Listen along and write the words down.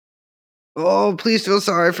Oh, please feel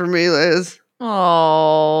sorry for me, Liz.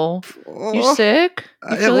 Oh, you Oh, sick?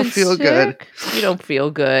 You I don't feel good. sick? You don't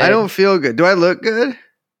feel good. I don't feel good. Do I look good?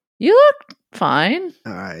 You look fine.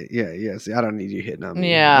 All right. Yeah. See, I don't need you hitting on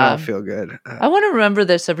me. I Yeah. don't feel good. I want to remember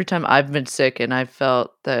this every time I've been sick and I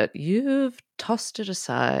felt that you've tossed it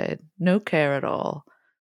aside. No care at all.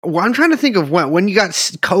 Well, I'm trying to think of when you got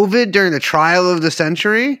COVID during the trial of the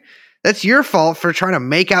century. That's your fault for trying to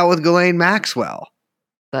make out with Ghislaine Maxwell.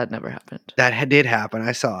 That never happened. That did happen.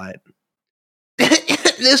 I saw it.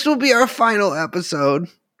 This will be our final episode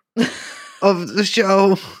of the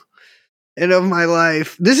show and of my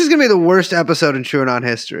life. This is going to be the worst episode in TrueAnon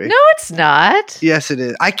history. No, it's not. Yes, it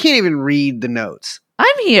is. I can't even read the notes.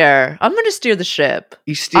 I'm here. I'm going to steer the ship.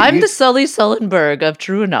 I'm the Sully Sullenberg of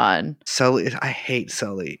TrueAnon. Sully. I hate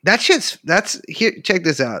Sully. That's here. Check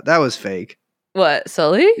this out. That was fake. What,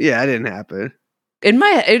 Sully? Yeah, it didn't happen. In my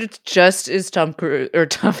head, it just is Tom Cruise or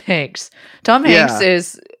Tom Hanks. Tom Hanks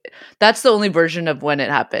is. That's the only version of when it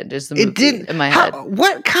happened. Is the movie it didn't in my head?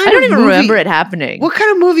 What kind? I don't even remember it happening. What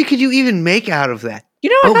kind of movie could you even make out of that?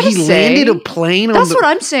 You know, I gotta say, landed a plane. That's what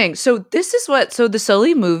I'm saying. So this is what. So the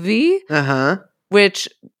Sully movie. Which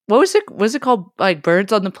what was it? Was it called like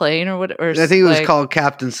Birds on the Plane or what? Or I think it was called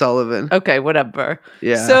Captain Sullivan. Okay, whatever.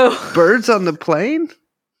 Yeah. So Birds on the Plane.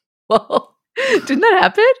 Well, didn't that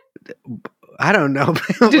happen? I don't know.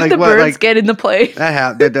 Did the birds get in the plane?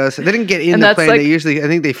 That does. They didn't get in the plane. They usually, I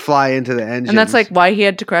think, they fly into the engine. And that's like why he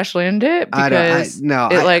had to crash land it because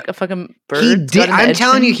a fucking bird. He did. I'm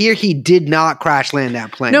telling you here, he did not crash land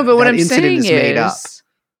that plane. No, but what I'm saying is,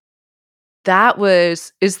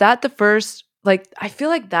 is that the first? Like, I feel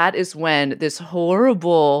like that is when this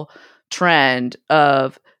horrible trend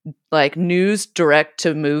of like news direct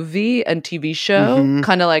to movie and TV show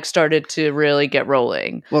kind of like started to really get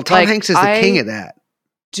rolling. Well, Tom Hanks is the king of that.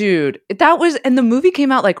 Dude, that was, and the movie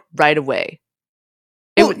came out like right away.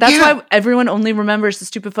 That's why everyone only remembers the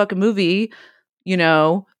stupid fucking movie, you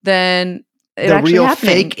know, than it the actually real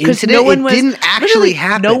happening. Fake incident. It didn't actually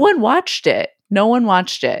happen. No one watched it.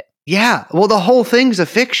 Yeah, well, the whole thing's a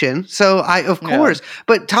fiction, so of course.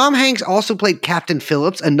 But Tom Hanks also played Captain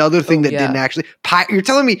Phillips, another thing that didn't actually. You're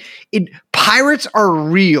telling me pirates are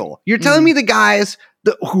real? You're telling me the guys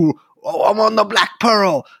who I'm on the Black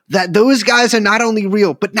Pearl, that those guys are not only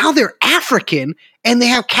real, but now they're African and they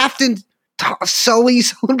have Captain Sully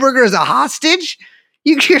Sullenberger as a hostage?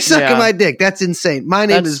 You're sucking my dick. That's insane. My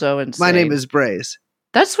name is Braze.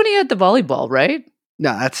 That's when he had the volleyball, right?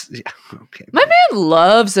 No, that's okay. My man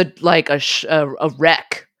loves a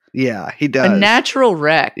wreck. Yeah, he does. A natural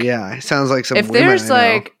wreck. Yeah, it sounds like some. If there's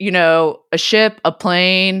like, you know, a ship, a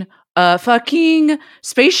plane, a fucking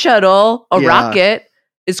space shuttle, a rocket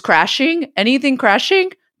is crashing, anything crashing,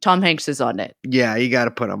 Tom Hanks is on it. Yeah, you got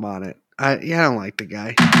to put him on it. I don't like the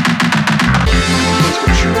guy.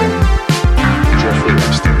 Jeffrey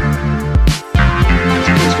Epstein.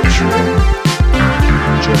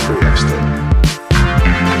 Jeffrey Epstein. Jeffrey Epstein.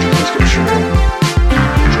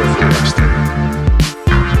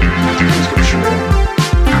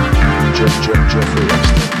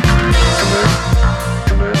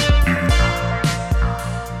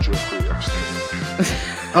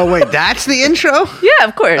 Oh wait, that's the intro? Yeah,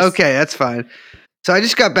 of course. Okay, that's fine. So I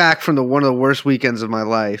just got back from one of the worst weekends of my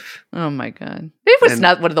life. Oh my God. It was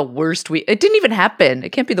not one of the worst It didn't even happen.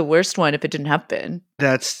 It can't be the worst one if it didn't happen.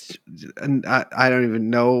 I don't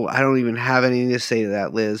even know. I don't even have anything to say to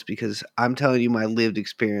that, Liz, because I'm telling you my lived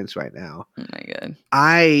experience right now. Oh my God.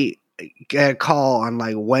 I get a call on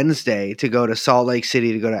like Wednesday to go to Salt Lake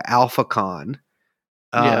City to go to AlphaCon.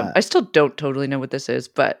 Yeah, I still don't totally know what this is,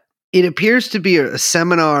 but it appears to be a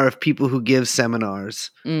seminar of people who give seminars.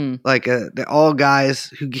 Like they're all guys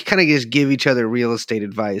who kind of just give each other real estate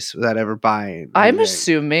advice without ever buying. I'm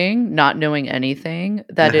assuming, not knowing anything,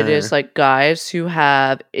 that it is like guys who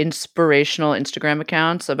have inspirational Instagram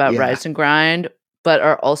accounts about rise and grind, but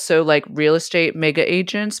are also like real estate mega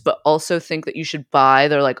agents, but also think that you should buy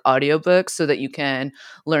their like audiobooks so that you can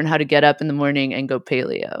learn how to get up in the morning and go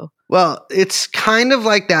paleo. Well, it's kind of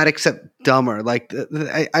like that, except dumber. Like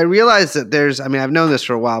I realize that I've known this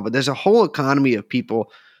for a while, but there's a whole economy of people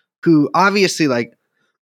who obviously, like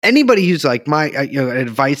anybody who's like my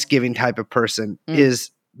advice giving type of person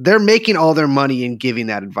is they're making all their money in giving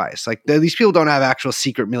that advice. Like these people don't have actual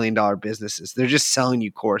secret $1 million businesses. They're just selling you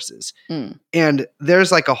courses. And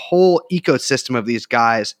there's like a whole ecosystem of these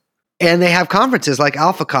guys. And they have conferences like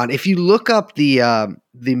AlphaCon. If you look up the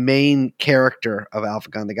main character of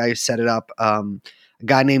AlphaCon, the guy who set it up, a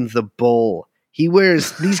guy named the Bull,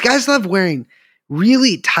 these guys love wearing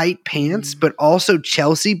really tight pants, but also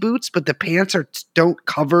Chelsea boots. But the pants don't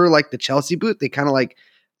cover like the Chelsea boot. They kind of like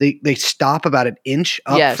they stop about an inch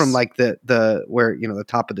up Yes. from like the where the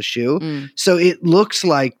top of the shoe. Mm. So it looks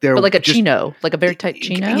like they're But like a just- chino, like a very tight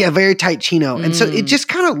chino. Yeah, very tight chino. And so it Mm. just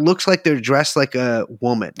kind of looks like they're dressed like a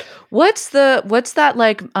woman. What's that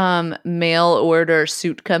like mail order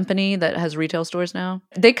suit company that has retail stores now?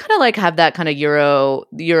 They kind of like have that kind of Euro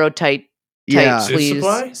tight Yeah. Suit sleeves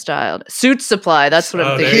Supply? styled. Suit Supply, that's what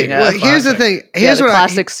I'm Oh, there thinking you of. go. Well, here's the Classic. thing. Here's the what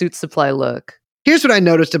classic Suit Supply look. here's what I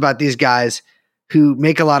noticed about these guys who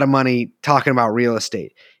make a lot of money talking about real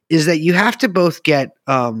estate is that you have to both get,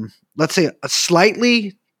 let's say, a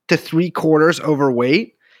slightly to 3/4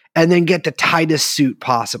 overweight and then get the tightest suit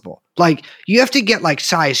possible. Like you have to get like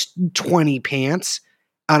size 20 pants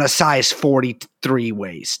on a size 43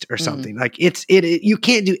 waist or something. Like you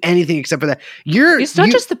can't do anything except for that. It's not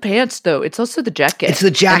just the pants though; it's also the jacket. It's the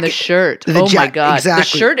and the jacket. shirt. The Oh my jacket, god, the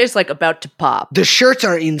exactly. shirt is like about to pop. the shirts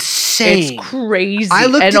are insane. It's crazy. I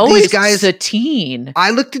looked and at always these guys- sateen.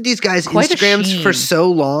 I looked at these guys' Quite a Instagrams for sheen. so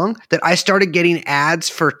long that I started getting ads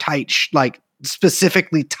for tight, like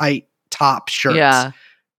specifically tight top shirts. Yeah.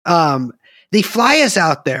 They fly us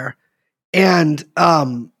out there, and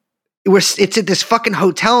it's at this fucking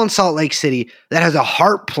hotel in Salt Lake City that has a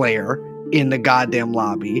harp player in the goddamn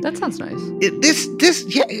lobby. That sounds nice.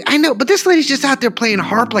 Yeah, I know, but this lady's just out there playing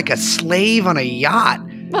harp like a slave on a yacht,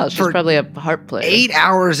 Well, she's For probably a harp player. 8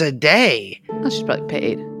 hours a day. Well, she's probably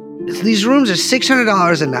paid. These rooms are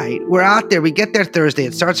 $600 a night. We're out there. We get there Thursday.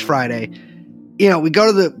 It starts Friday. We go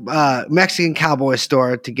to the Mexican cowboy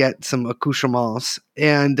store to get some accoutrements.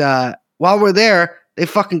 And while we're there, they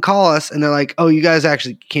fucking call us and they're like, oh, you guys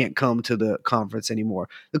actually can't come to the conference anymore.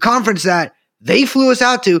 The conference that they flew us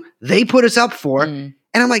out to, they put us up for. Mm.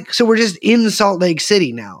 And I'm like, so we're just in Salt Lake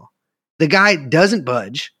City now. The guy doesn't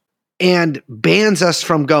budge and bans us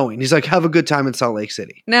from going. He's like, have a good time in Salt Lake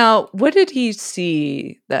City. Now, what did he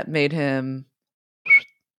see that made him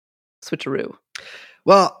switcheroo?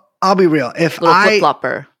 Well, I'll be real. If Little I, flip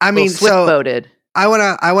flopper. I mean, so- swift boated. I went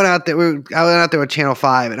out there. I went out there with Channel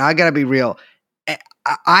 5, and I gotta be real.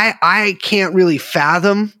 I can't really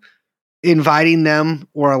fathom inviting them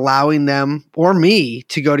or allowing them or me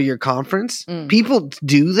to go to your conference. Mm. People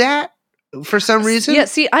do that for some reason. Yeah,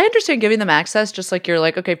 see, I understand giving them access, just like you're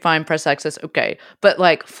like, okay, fine, press access, okay. But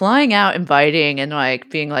like flying out, inviting, and like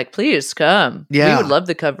being like, please come. Yeah. We would love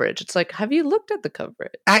the coverage. It's like, have you looked at the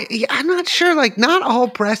coverage? I'm not sure. Like, not all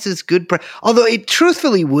press is good press. Although it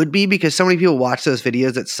truthfully would be, because so many people watch those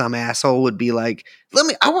videos that some asshole would be like,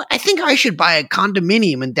 I think I should buy a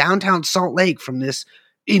condominium in downtown Salt Lake from this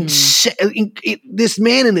this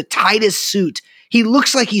man in the tightest suit. He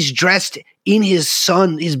looks like he's dressed in his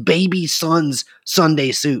baby son's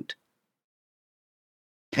Sunday suit.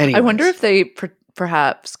 Anyways. I wonder if they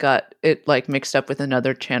perhaps got it like mixed up with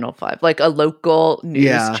another Channel 5, like a local news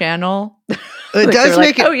Yeah. channel. It Like, does they're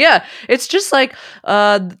make like, it. oh yeah, it's just like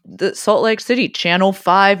the Salt Lake City Channel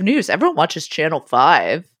 5 news. Everyone watches Channel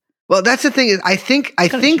 5. Well, that's the thing is, I think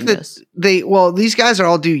Kinda that genius. these guys are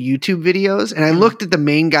all do YouTube videos, and I Mhm. looked at the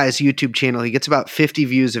main guy's YouTube channel. He gets about 50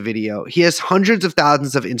 views a video. He has hundreds of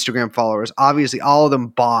thousands of Instagram followers. Obviously, all of them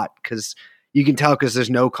bought because you can tell because there's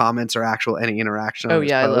no comments or any interaction. On Oh his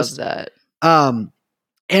yeah, posts. I love that.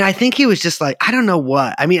 And I think he was just like, I don't know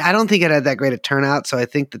what. I mean, I don't think it had that great a turnout, so I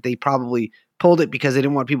think that they probably pulled it because they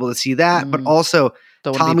didn't want people to see that. But Mm. also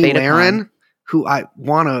Don't wanna Tommy be Betacon. Lahren, who I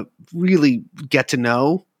want to really get to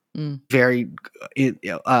know, Mm. very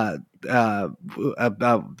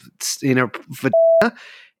about in her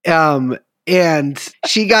vagina. And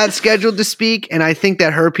she got scheduled to speak, and I think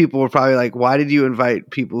that her people were probably like, "Why did you invite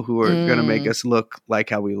people who are going to make us look like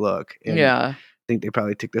how we look?" And Yeah. I think they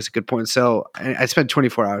probably took this a good point. So I spent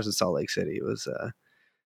 24 hours in Salt Lake City. It was,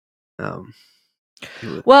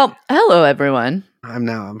 Well, hello everyone. I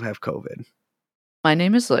have COVID. My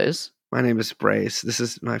name is Liz. My name is Brace. This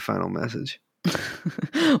is my final message.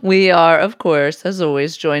 We are, of course, as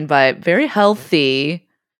always, joined by very healthy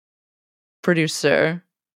producer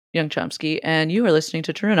Young Chomsky, and you are listening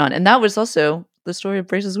to Turn On. And that was also the story of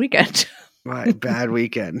Brace's weekend. My bad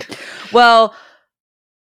weekend. Well,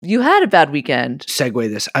 you had a bad weekend, Segue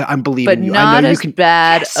this. I'm believing but you. not I know you as can.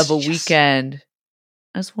 bad Yes, of a yes. weekend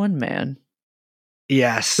as one man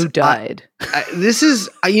Yes. who died. This is,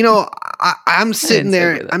 I'm sitting segue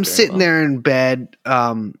there. that I'm very sitting well. there in bed.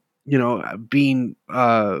 Being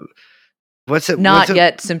Not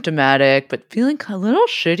yet symptomatic, but feeling a little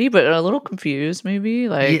shitty, but a little confused, maybe.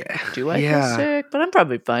 Like, Yeah, do I yeah. feel sick? But I'm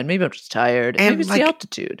probably fine. Maybe I'm just tired. And, Maybe it's like, the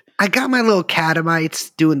altitude. I got my little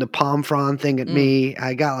catamites doing the palm frond thing at Mm. me.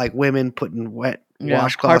 I got like women putting wet Yeah,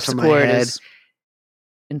 washcloths on my harpsichord head. is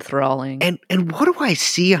enthralling. And what do I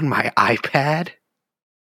see on my iPad?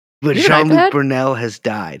 But You have an Jean-Luc iPad? Brunel has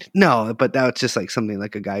died. No, but that was just like something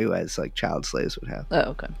like a guy who has like child slaves would have.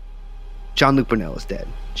 Oh, okay. Jean-Luc Brunel is dead.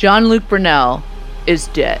 Jean-Luc Brunel is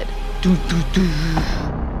dead.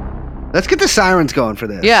 Let's get the sirens going for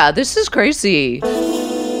this. Yeah, this is crazy.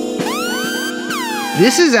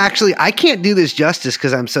 This is actually, I can't do this justice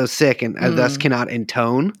because I'm so sick and thus cannot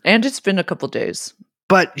intone. And it's been a couple days.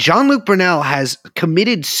 But Jean-Luc Brunel has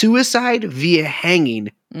committed suicide via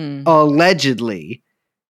hanging, allegedly,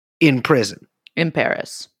 in prison. In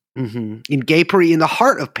Paris. In Gay Paris, in the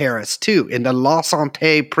heart of Paris, too, in the La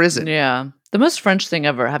Santé prison. Yeah. The most French thing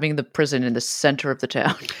ever, having the prison in the center of the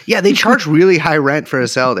town. Yeah, they charge really high rent for a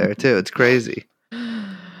cell there, too. It's crazy.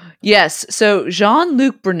 Yes. So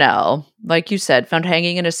Jean-Luc Brunel, like you said, found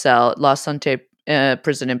hanging in a cell at La Santé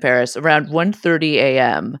prison in Paris around 1:30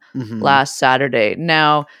 a.m. Last Saturday.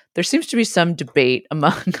 Now, there seems to be some debate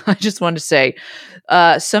among, I just want to say,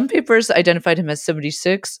 some papers identified him as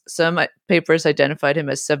 76, some papers identified him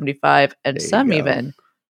as 75, and There you some go. even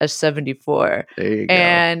as 74. There you go.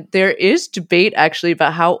 And there is debate actually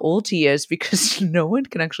about how old he is because no one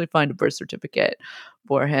can actually find a birth certificate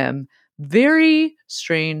for him. Very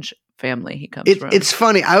strange family he comes from. It's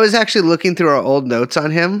funny. I was actually looking through our old notes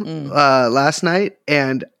on him last night,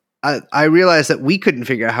 and I realized that we couldn't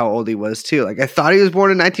figure out how old he was, too. Like, I thought he was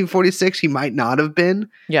born in 1946. He might not have been.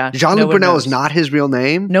 Yeah. Jean-Luc no one Brunel knows. is not his real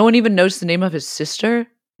name. No one even knows the name of his sister.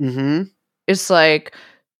 Mm-hmm. It's like,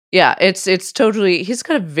 yeah, it's totally, he's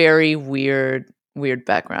got a very weird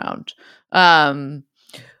background.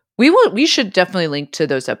 We should definitely link to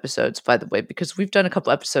those episodes, by the way, because we've done a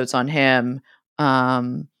couple episodes on him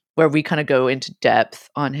where we kind of go into depth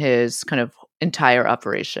on his kind of entire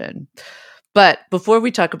operation. But before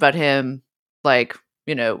we talk about him, like,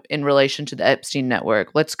 you know, in relation to the Epstein network,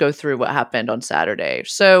 let's go through what happened on Saturday.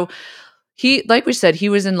 So he, like we said, he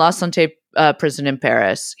was in La Santé prison in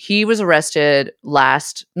Paris. He was arrested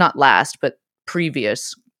last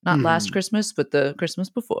Christmas, but the Christmas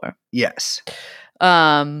before. Yes.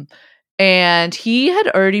 And he had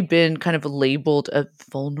already been kind of labeled a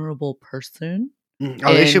vulnerable person.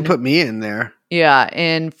 Oh, they should put me in there. Yeah,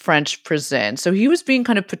 in French prison. So he was being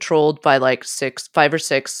kind of patrolled by like 5 or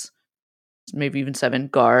 6, maybe even 7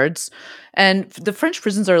 guards. And the French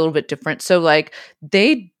prisons are a little bit different. So like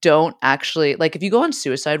they don't actually, like if you go on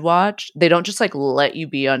suicide watch, they don't just like let you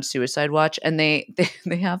be on suicide watch, and they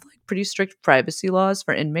have like pretty strict privacy laws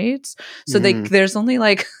for inmates. So there's only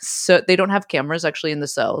like, so they don't have cameras actually in the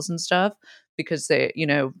cells and stuff because they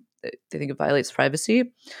think it violates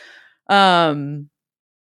privacy.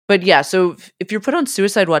 But yeah, so if you're put on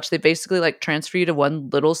suicide watch, they basically like transfer you to one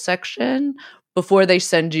little section before they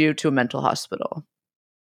send you to a mental hospital.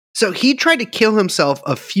 So he tried to kill himself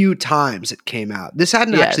a few times, it came out. This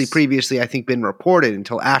hadn't actually previously, I think, been reported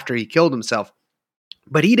until after he killed himself.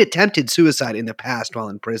 But he'd attempted suicide in the past while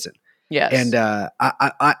in prison. Yes. And I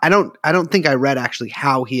don't think I read actually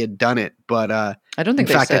how he had done it, but I don't think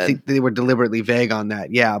in fact, said. I think they were deliberately vague on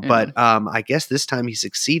that. Yeah, but I guess this time he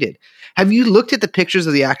succeeded. Have you looked at the pictures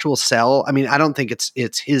of the actual cell? I mean, I don't think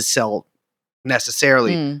it's his cell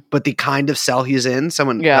necessarily, but the kind of cell he's in.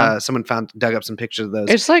 Someone dug up some pictures of those.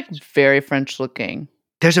 It's like very French looking.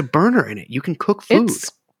 There's a burner in it. You can cook food.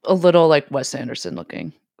 It's a little like Wes Anderson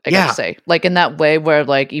looking, I gotta say. Like in that way where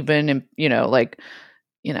like even in,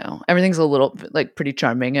 everything's a little like pretty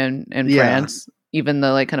charming in France. Even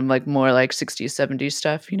the like kind of like more like 60s, 70s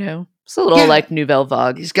stuff, It's a little like Nouvelle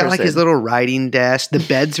Vague. He's got like his little writing desk. The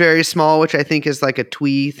bed's very small, which I think is like a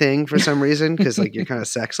twee thing for some reason because like you're kind of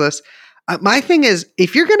sexless. My thing is,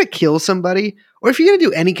 if you're going to kill somebody or if you're going to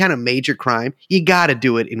do any kind of major crime, you got to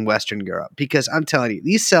do it in Western Europe because I'm telling you,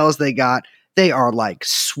 these cells they are like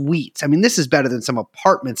suites. I mean, this is better than some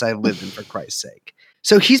apartments I've lived in, for Christ's sake.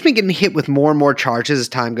 So he's been getting hit with more and more charges as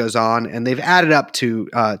time goes on, and they've added up to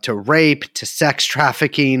rape, to sex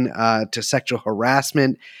trafficking, to sexual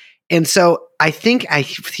harassment. And so I think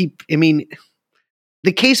the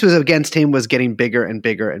case was against him was getting bigger and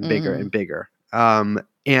bigger and bigger and bigger.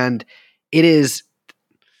 And it is,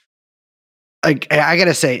 I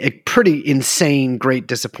gotta say, a pretty insane, great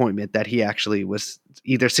disappointment that he actually was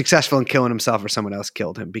either successful in killing himself or someone else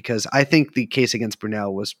killed him, because I think the case against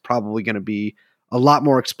Brunel was probably going to be a lot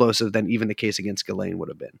more explosive than even the case against Ghislaine would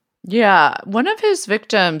have been. Yeah. One of his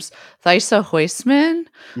victims, Thaisa Huysman,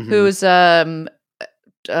 who's a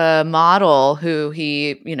model who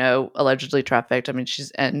he, allegedly trafficked. I mean,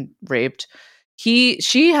 and raped.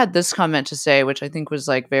 She had this comment to say, which I think was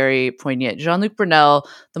like very poignant. Jean-Luc Brunel,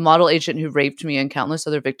 the model agent who raped me and countless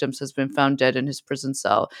other victims, has been found dead in his prison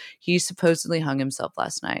cell. He supposedly hung himself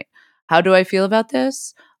last night. How do I feel about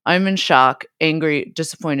this? I'm in shock, angry,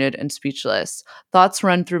 disappointed, and speechless. Thoughts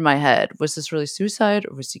run through my head. Was this really suicide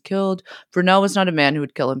or was he killed? Brunel was not a man who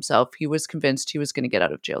would kill himself. He was convinced he was going to get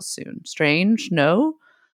out of jail soon. Strange? No?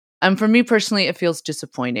 For me personally, it feels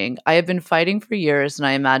disappointing. I have been fighting for years, and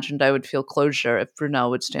I imagined I would feel closure if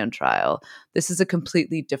Brunel would stand trial. This is a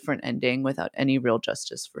completely different ending without any real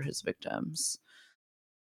justice for his victims.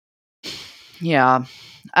 Yeah.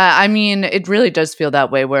 I mean, it really does feel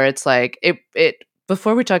that way where it's like it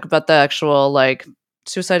before we talk about the actual like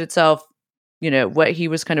suicide itself, what he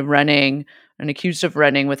was kind of running and accused of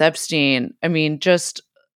running with Epstein. I mean, just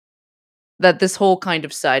that this whole kind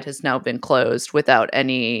of side has now been closed without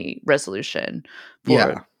any resolution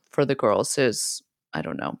for the girls is, I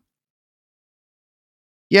don't know.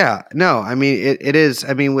 Yeah, no, I mean it is.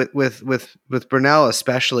 I mean with Brunel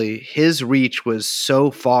especially, his reach was so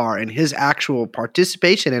far, and his actual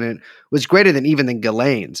participation in it was greater than even than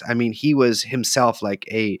Ghislaine's. I mean, he was himself like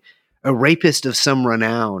a rapist of some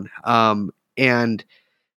renown, and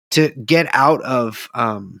to get out of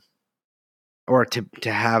or to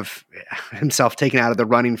have himself taken out of the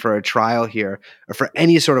running for a trial here or for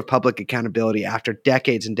any sort of public accountability after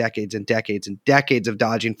decades and decades and decades and decades of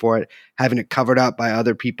dodging for it, having it covered up by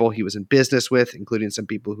other people he was in business with, including some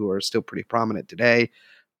people who are still pretty prominent today.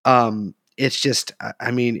 It's just,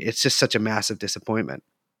 I mean, it's just such a massive disappointment.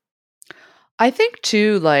 I think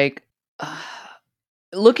too, like,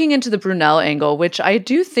 looking into the Brunel angle, which I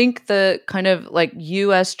do think the kind of like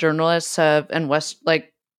U.S. journalists have and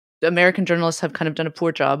American journalists have kind of done a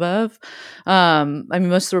poor job of. I mean,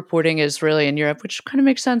 most of the reporting is really in Europe, which kind of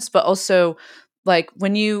makes sense. But also, like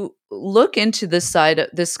when you look into this side,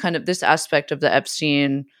 this aspect of the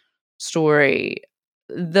Epstein story,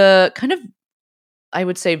 the kind of, I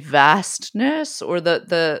would say, vastness or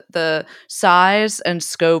the size and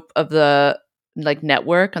scope of the like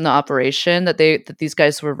network and the operation that these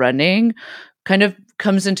guys were running kind of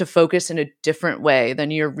comes into focus in a different way than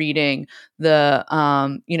you're reading the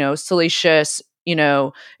salacious,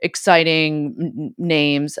 exciting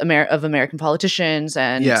names of American politicians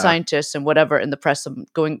and scientists and whatever in the press of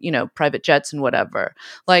going, private jets and whatever.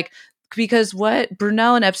 Like, because what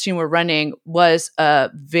Brunel and Epstein were running was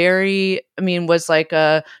was like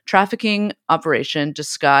a trafficking operation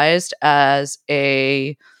disguised as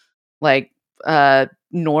a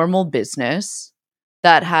normal business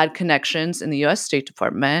that had connections in the U.S. State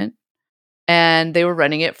Department, and they were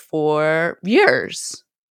running it for years.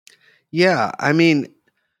 Yeah, I mean,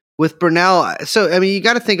 with Brunel, so I mean, you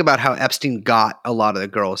got to think about how Epstein got a lot of the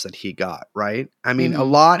girls that he got, right? I mean, a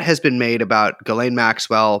lot has been made about Ghislaine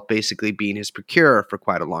Maxwell basically being his procurer for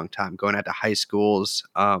quite a long time, going out to high schools,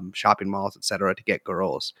 shopping malls, etc., to get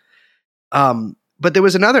girls. But there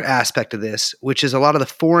was another aspect of this, which is a lot of the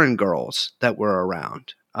foreign girls that were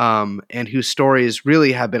around, and whose stories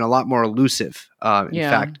really have been a lot more elusive. In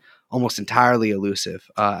fact, almost entirely elusive,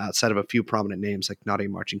 outside of a few prominent names like Nadia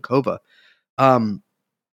Marcinkova.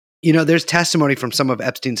 There's testimony from some of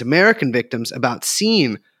Epstein's American victims about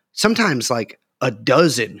seeing sometimes like a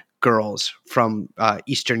dozen girls from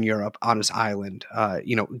Eastern Europe on his island,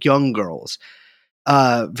 young girls.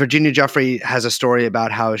 Virginia Giuffre has a story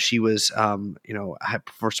about how she was, had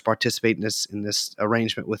forced to participate in this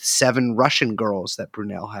arrangement with 7 Russian girls that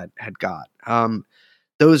Brunel had got.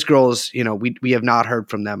 Those girls, we have not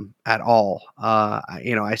heard from them at all.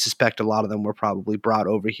 I suspect a lot of them were probably brought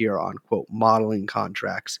over here on quote modeling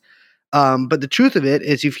contracts. But the truth of it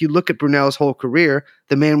is, if you look at Brunel's whole career,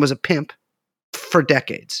 the man was a pimp for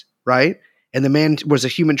decades, right? And the man was a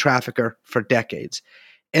human trafficker for decades.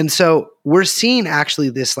 And so we're seeing actually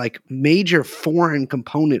this like major foreign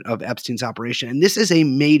component of Epstein's operation. And this is a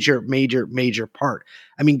major, major, major part.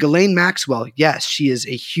 I mean, Ghislaine Maxwell, yes, she is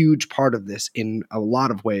a huge part of this in a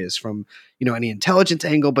lot of ways, from, any intelligence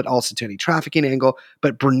angle, but also to any trafficking angle.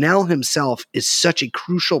 But Brunel himself is such a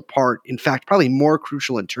crucial part, in fact, probably more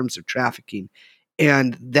crucial in terms of trafficking.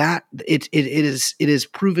 And that it is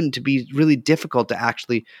proven to be really difficult to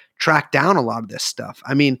actually track down a lot of this stuff.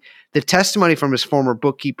 I mean, the testimony from his former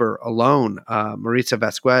bookkeeper alone, Maritza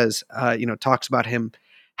Vasquez, talks about him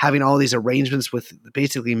having all these arrangements with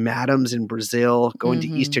basically madams in Brazil, going to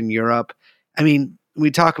Eastern Europe. I mean,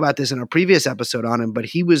 we talk about this in a previous episode on him, but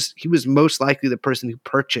he was most likely the person who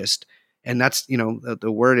purchased, and that's,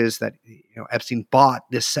 the word is that, Epstein bought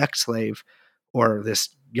this sex slave or this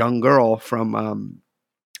young girl from,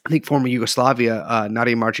 I think, former Yugoslavia,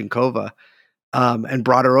 Nadia Marcinkova, and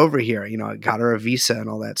brought her over here. Got her a visa and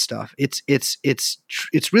all that stuff. It's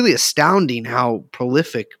really astounding how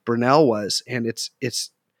prolific Brunel was, and it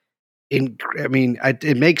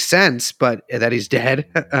makes sense, but that he's dead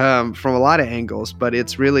from a lot of angles. But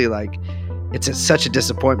it's really like it's such a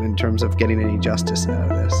disappointment in terms of getting any justice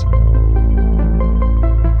out of this.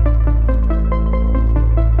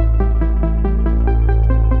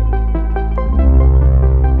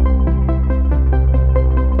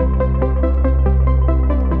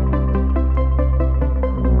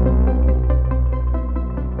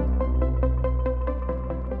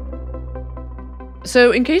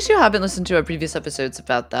 So, in case you haven't listened to our previous episodes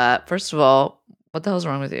about that, first of all, what the hell's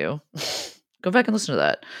wrong with you? Go back and listen to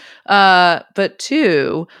that. But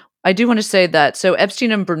two, I do want to say that so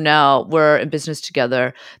Epstein and Brunel were in business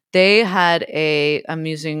together. They had I'm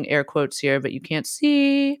using air quotes here, but you can't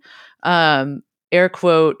see, air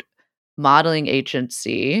quote, modeling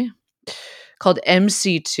agency called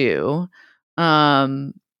MC2.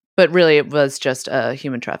 But really, it was just a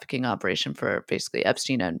human trafficking operation for basically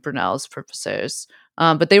Epstein and Brunel's purposes.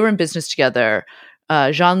 But they were in business together.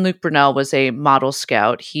 Jean-Luc Brunel was a model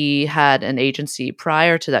scout. He had an agency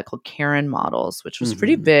prior to that called Karen Models, which was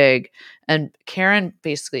pretty big. And Karen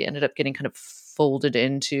basically ended up getting kind of folded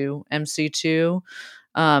into MC2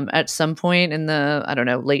 at some point in the, I don't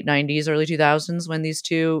know, late 90s, early 2000s when these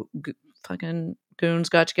two fucking goons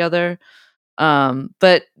got together.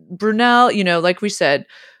 But Brunel, like we said,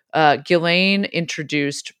 Ghislaine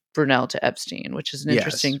introduced Brunel to Epstein, which is an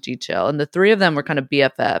interesting detail. And the three of them were kind of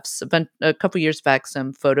BFFs. A couple years back,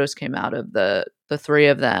 some photos came out of the three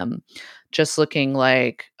of them just looking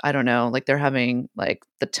like, I don't know, like they're having like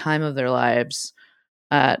the time of their lives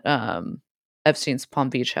at Epstein's Palm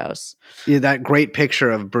Beach house. Yeah, that great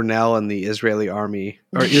picture of Brunel and the Israeli army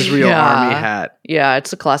or Israel army hat. Yeah,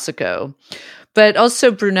 it's a classico. But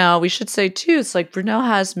also Brunel, we should say too, it's like Brunel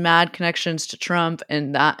has mad connections to Trump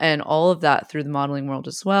and all of that through the modeling world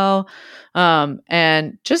as well.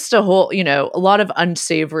 And just a whole, a lot of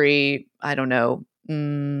unsavory, I don't know,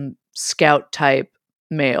 scout type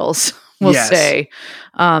males, we'll say,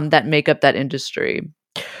 that make up that industry.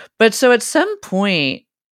 But so at some point,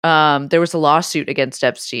 there was a lawsuit against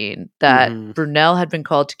Epstein that Brunel had been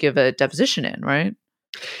called to give a deposition in, right?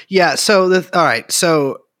 Yeah. So, all right.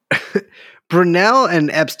 So Brunel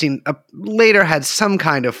and Epstein later had some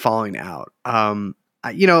kind of falling out. On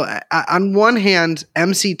one hand,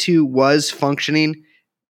 MC2 was functioning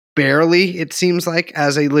barely, it seems like,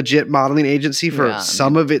 as a legit modeling agency for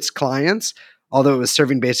some of its clients, although it was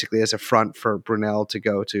serving basically as a front for Brunel to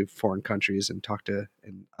go to foreign countries and talk to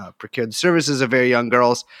and procure the services of very young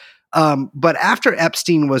girls. But after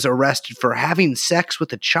Epstein was arrested for having sex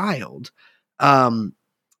with a child,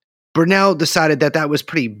 Brunel decided that was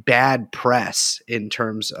pretty bad press in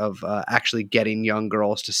terms of actually getting young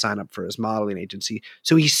girls to sign up for his modeling agency.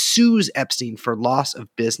 So he sues Epstein for loss of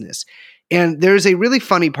business. And there's a really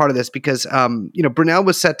funny part of this because, Brunel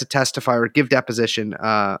was set to testify or give deposition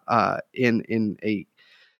in a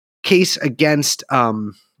case against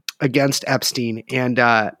Epstein. And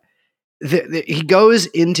he goes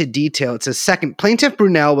into detail. It says, second, plaintiff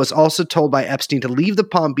Brunel was also told by Epstein to leave the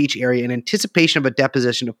Palm Beach area in anticipation of a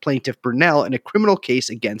deposition of plaintiff Brunel in a criminal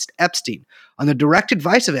case against Epstein. On the direct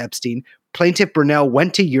advice of Epstein, plaintiff Brunel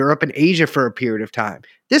went to Europe and Asia for a period of time.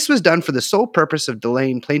 This was done for the sole purpose of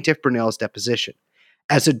delaying plaintiff Brunel's deposition.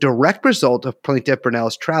 As a direct result of plaintiff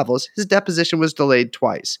Brunel's travels, his deposition was delayed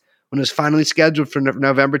twice. When it was finally scheduled for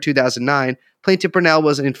November 2009, plaintiff Brunel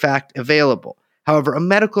was in fact available. However, a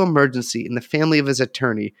medical emergency in the family of his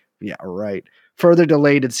attorney, further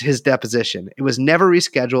delayed his deposition. It was never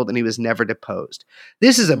rescheduled and he was never deposed.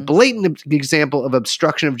 This is a blatant example of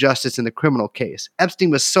obstruction of justice in the criminal case. Epstein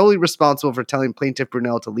was solely responsible for telling plaintiff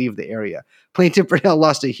Brunel to leave the area. Plaintiff Brunel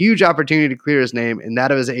lost a huge opportunity to clear his name and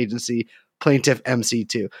that of his agency, plaintiff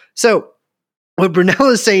MC2. So what Brunel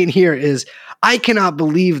is saying here is, I cannot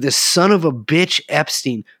believe this son of a bitch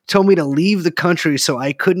Epstein told me to leave the country so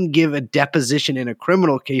I couldn't give a deposition in a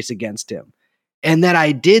criminal case against him. And that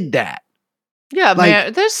I did that. Yeah,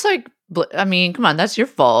 man, that's come on, that's your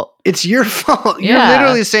fault. It's your fault. You're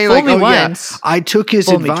literally saying I took his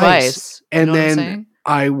advice and then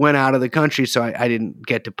I went out of the country so I didn't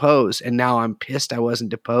get deposed, and now I'm pissed I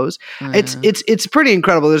wasn't deposed. It's pretty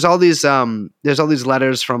incredible. There's all these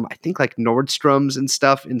letters from I think like Nordstrom's and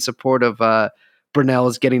stuff in support of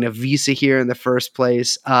Brunel's getting a visa here in the first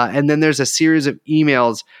place, and then there's a series of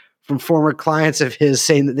emails from former clients of his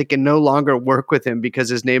saying that they can no longer work with him because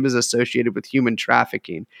his name is associated with human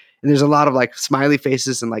trafficking. And there's a lot of like smiley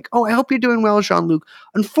faces and like, oh, I hope you're doing well, Jean-Luc.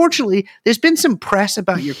 Unfortunately, there's been some press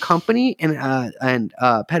about your company and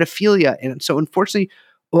pedophilia. And so unfortunately,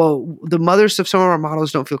 the mothers of some of our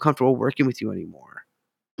models don't feel comfortable working with you anymore.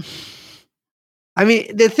 I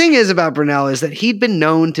mean, the thing is about Brunel is that he'd been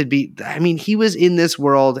known to be. I mean, he was in this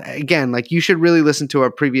world again. Like, you should really listen to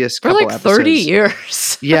our previous For couple like episodes. 30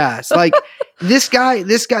 years. Yeah, it's like this guy.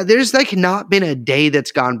 There's like not been a day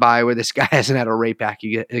that's gone by where this guy hasn't had a rape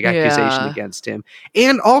accusation Yeah. against him,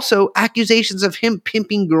 and also accusations of him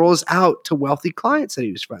pimping girls out to wealthy clients that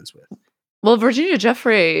he was friends with. Well, Virginia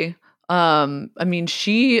Jeffrey, I mean,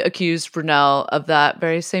 she accused Brunel of that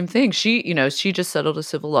very same thing. She just settled a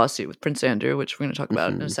civil lawsuit with Prince Andrew, which we're going to talk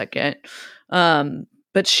about in a second.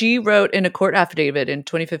 But she wrote in a court affidavit in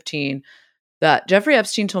 2015 that Jeffrey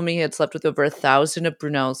Epstein told me he had slept with over 1,000 of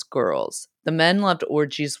Brunel's girls. The men loved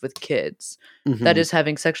orgies with kids. That is,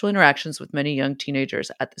 having sexual interactions with many young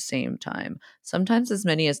teenagers at the same time. Sometimes as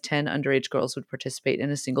many as 10 underage girls would participate in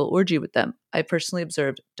a single orgy with them. I personally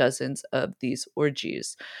observed dozens of these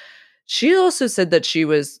orgies. She also said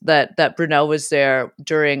that that Brunel was there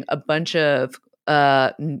during a bunch of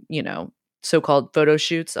so-called photo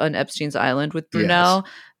shoots on Epstein's Island with Brunel.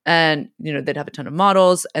 Yes. And, they'd have a ton of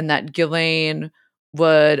models, and that Ghislaine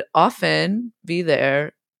would often be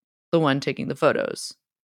there, the one taking the photos.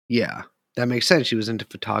 Yeah, that makes sense. She was into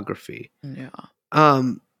photography. Yeah.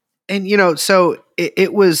 And so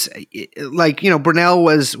it was like, Brunel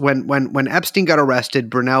was when Epstein got arrested,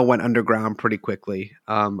 Brunel went underground pretty quickly.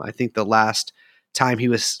 I think the last time he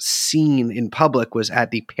was seen in public was at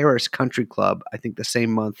the Paris Country Club. I think the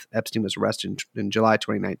same month Epstein was arrested in July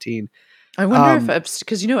 2019. I wonder if Epstein,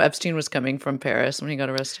 because Epstein was coming from Paris when he got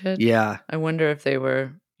arrested. Yeah. I wonder if they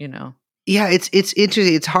were, Yeah, it's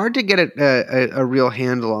interesting. It's hard to get a real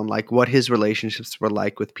handle on like what his relationships were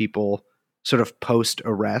like with people sort of post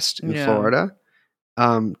arrest in Florida.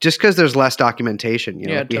 Just because there's less documentation.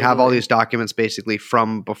 We have all these documents basically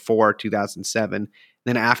from before 2007.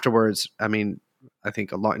 Then afterwards, I mean, I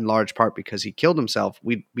think in large part because he killed himself,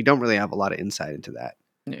 we don't really have a lot of insight into that.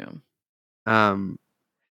 Yeah.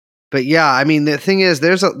 But yeah, I mean, the thing is,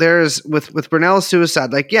 there's with Brunel's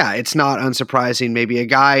suicide, like, yeah, it's not unsurprising. Maybe a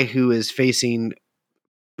guy who is facing,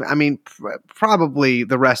 I mean, probably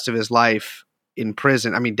the rest of his life in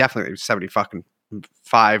prison. I mean, definitely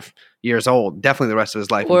 75 years old. Definitely the rest of his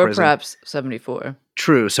life in prison. Or perhaps 74.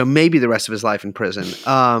 True. So maybe the rest of his life in prison.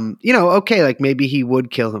 Okay, like maybe he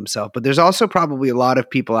would kill himself. But there's also probably a lot of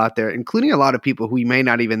people out there, including a lot of people who we may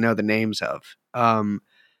not even know the names of,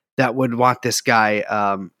 that would want this guy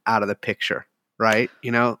out of the picture, right?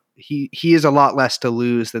 He has a lot less to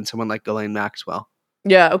lose than someone like Ghislaine Maxwell.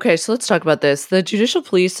 Yeah, okay, so let's talk about this. The judicial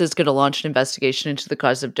police is going to launch an investigation into the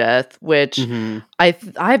cause of death, which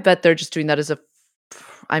I bet they're just doing that as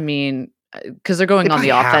because they're going on the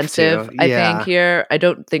offensive, I think, here. I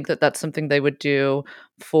don't think that that's something they would do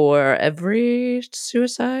for every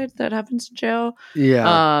suicide that happens in jail.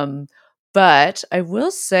 Yeah. But I will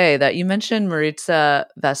say that you mentioned Maritza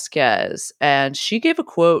Vasquez, and she gave a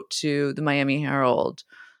quote to the Miami Herald.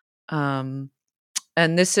 And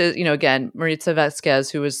this is, again, Maritza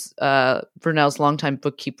Vasquez, who was Brunel's longtime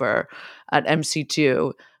bookkeeper at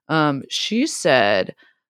MC2. She said,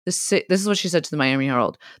 this is what she said to the Miami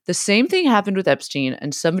Herald. The same thing happened with Epstein,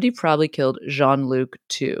 and somebody probably killed Jean-Luc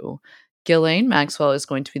too. Ghislaine Maxwell is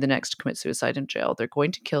going to be the next to commit suicide in jail. They're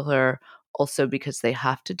going to kill her. Also, because they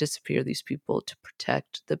have to disappear these people to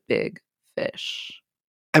protect the big fish.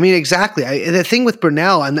 I mean, exactly. The thing with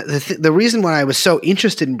Brunel, and the reason why I was so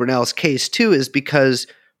interested in Brunel's case too, is because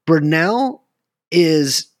Brunel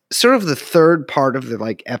is sort of the third part of the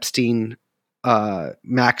like Epstein,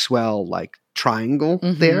 Maxwell like triangle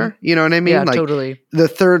there. You know what I mean? Yeah, like, totally. The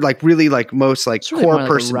third, like really like most like it's really core more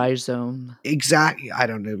person. Like a rhizome. Exactly. I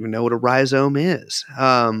don't even know what a rhizome is.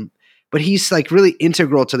 But he's like really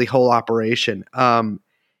integral to the whole operation.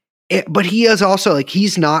 But he is also like,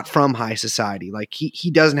 he's not from high society. Like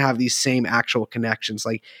he doesn't have these same actual connections.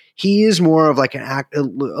 Like he is more of like a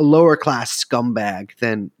lower class scumbag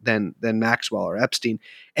than Maxwell or Epstein.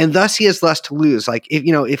 And thus he has less to lose. Like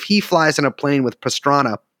if he flies in a plane with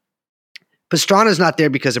Pastrana is not there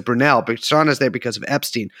because of Brunel. Pastrana is there because of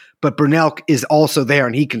Epstein, but Brunel is also there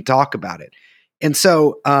and he can talk about it. And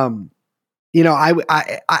so,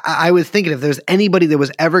 I was thinking if there's anybody that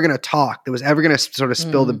was ever going to talk, that was ever going to sort of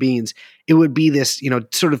spill the beans, it would be this,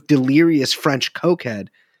 sort of delirious French cokehead.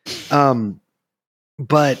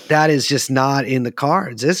 But that is just not in the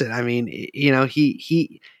cards, is it? I mean,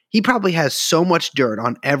 he probably has so much dirt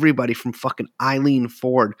on everybody from fucking Eileen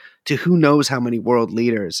Ford to who knows how many world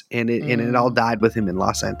leaders, and it all died with him in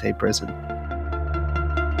La Sante prison.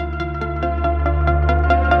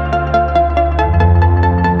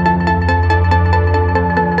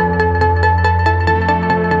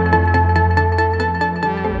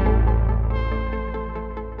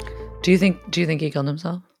 Do you think he killed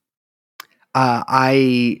himself?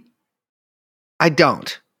 I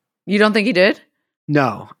don't. You don't think he did?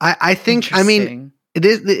 No, I think. I mean,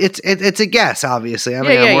 it's a guess. Obviously, I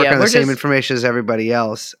mean, I'm working on the same information as everybody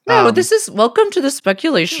else. No, this is welcome to the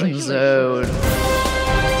speculation zone.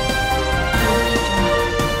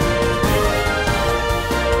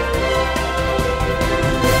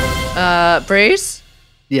 Brace.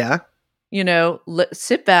 Yeah. You know,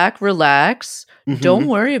 sit back, relax. Mhm. Don't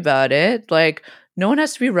worry about it. Like, no one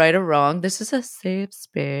has to be right or wrong. This is a safe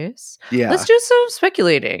space. Yeah. Let's do some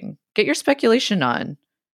speculating. Get your speculation on.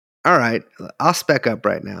 All right, I'll spec up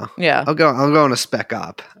right now. Yeah. I'll go on a spec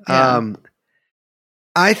up. Yeah.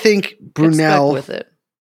 I think Get Brunel. spec with it.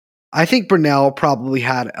 I think Brunel probably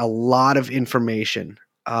had a lot of information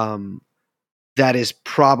that is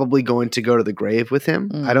probably going to go to the grave with him.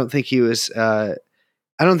 Mm. I don't think he was. I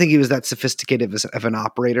don't think he was that sophisticated of an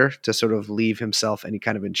operator to sort of leave himself any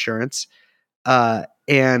kind of insurance. And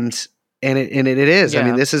it is. I mean,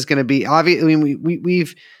 Yeah. this is going to be obvious. I mean,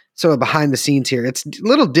 we've sort of behind the scenes here. It's a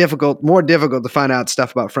little more difficult to find out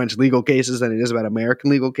stuff about French legal cases than it is about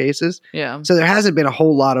American legal cases. Yeah. So there hasn't been a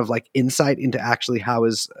whole lot of like insight into actually how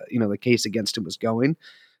his, the case against him was going.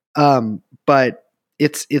 But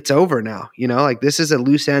it's over now, like this is a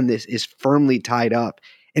loose end. This is firmly tied up.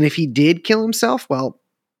 And if he did kill himself, well,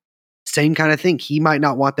 same kind of thing. He might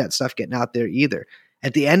not want that stuff getting out there either.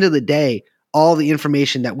 At the end of the day, all the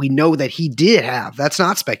information that we know that he did have, that's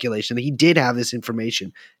not speculation. He did have this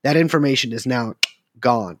information. That information is now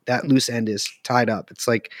gone. That loose end is tied up. It's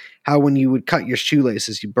like how when you would cut your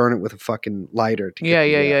shoelaces, you burn it with a fucking lighter to get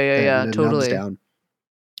the numbs totally down.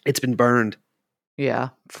 It's been burned. Yeah.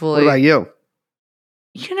 What Fully. about you?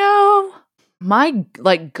 My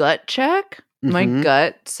gut check, my Mhm.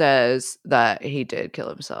 gut says that he did kill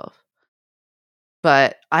himself.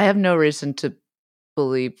 But I have no reason to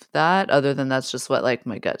believe that other than that's just what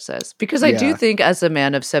my gut says. Because I do Yeah. think as a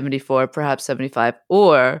man of 74, perhaps 75,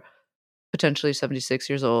 or potentially 76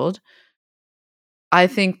 years old, I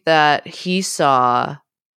think that he saw,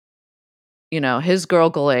 his girl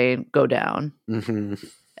Ghislaine go down. Mhm.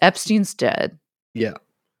 Epstein's dead. Yeah.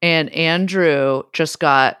 And Andrew just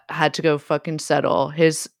had to go fucking settle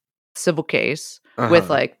his civil case with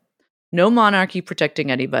Uh-huh. no monarchy protecting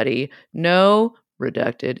anybody, no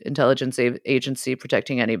redacted intelligence agency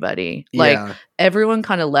protecting anybody. Yeah. Everyone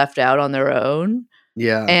kind of left out on their own.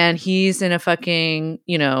 Yeah. And he's in a fucking,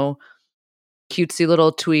 cutesy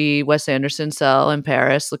little twee Wes Anderson cell in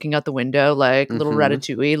Paris, looking out the window little Mhm.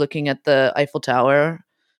 Ratatouille, looking at the Eiffel Tower,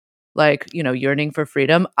 yearning for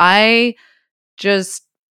freedom.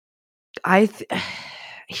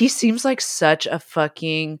 He seems like such a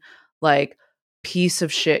fucking piece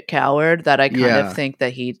of shit coward that I kind of think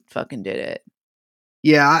that he fucking did it.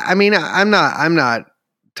 Yeah, I mean, I'm not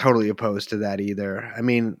totally opposed to that either. I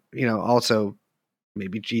mean, also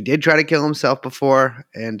maybe he did try to kill himself before,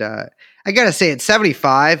 and I gotta say, at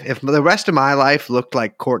 75, if the rest of my life looked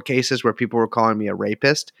like court cases where people were calling me a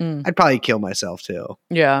rapist, I'd probably kill myself too.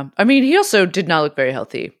 Yeah, I mean, he also did not look very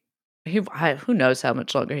healthy. Who knows how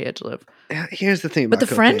much longer he had to live. Here's the thing But about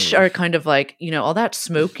the French cocaine. are kind of all that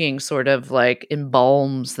smoking sort of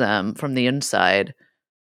embalms them from the inside.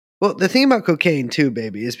 Well, the thing about cocaine too,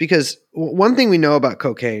 baby, is because one thing we know about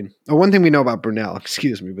cocaine, or one thing we know about Brunel,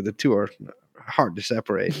 excuse me, but the two are hard to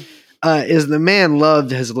separate, is the man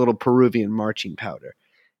loved his little Peruvian marching powder.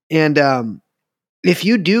 And if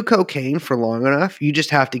you do cocaine for long enough, you just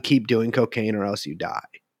have to keep doing cocaine or else you die.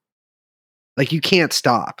 You can't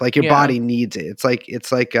stop. Your body needs it. It's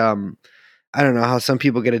like I don't know how some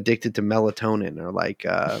people get addicted to melatonin or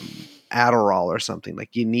Adderall or something.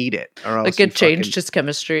 You need it, or else It changed his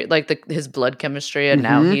chemistry, his blood chemistry, and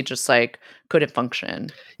now he just couldn't function.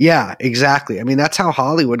 Yeah, exactly. I mean, that's how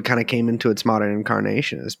Hollywood kind of came into its modern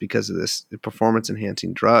incarnation, is because of this performance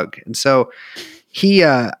enhancing drug. And so he,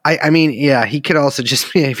 he could also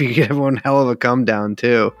just be, if he could have one hell of a come down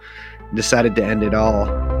too, decided to end it all.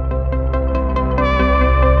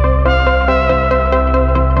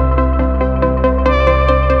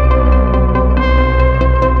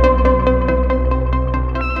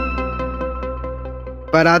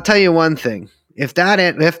 But I'll tell you one thing. If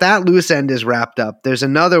that loose end is wrapped up, there's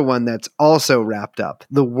another one that's also wrapped up.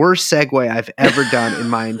 The worst segue I've ever done in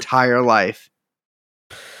my entire life.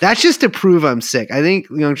 That's just to prove I'm sick. I think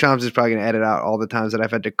Young Chomps is probably going to edit out all the times that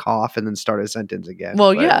I've had to cough and then start a sentence again.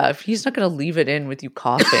 Well, yeah, if he's not going to leave it in with you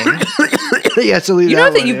coughing. Yeah, so leave you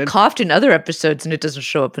know that one you've in. Coughed in other episodes and it doesn't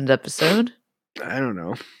show up in the episode. I don't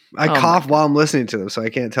know. I cough while I'm listening to them, so I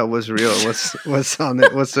can't tell what's real, what's on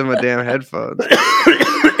what's in my damn headphones.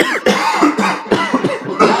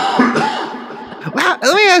 Wow,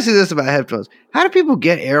 let me ask you this about headphones. How do people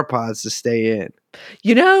get AirPods to stay in?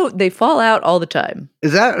 They fall out all the time.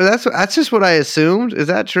 That's just what I assumed? Is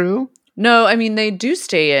that true? No, I mean, they do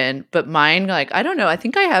stay in, but mine, like, I don't know. I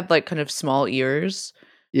think I have, like, kind of small ears,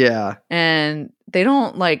 Yeah. and they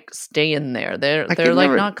don't, like, stay in there. They're can like,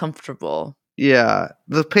 never- not comfortable. Yeah.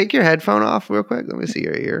 Take your headphone off real quick. Let me see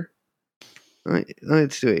your ear.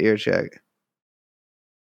 Let's do an ear check.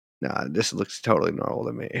 Nah, this looks totally normal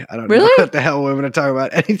to me. I don't know Really? what the hell women are talking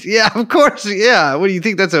about. Anything. Yeah, of course. Yeah. What do you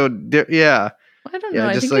think? That's yeah. I don't Yeah, know. it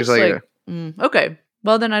I just think looks it's like okay.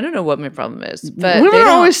 Well, then I don't know what my problem is. But women they are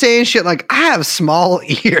don't- always saying shit like, I have small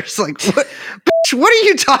ears. Like, what? Bitch, what are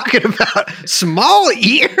you talking about? Small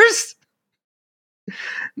ears?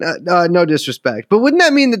 No disrespect. But wouldn't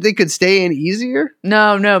that mean that they could stay in easier?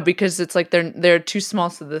 No, because it's like they're too small,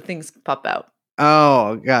 so the things pop out.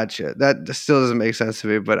 Oh, gotcha. That still doesn't make sense to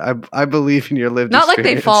me, but I believe in your lived Not like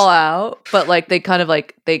they experience. fall out, but like they kind of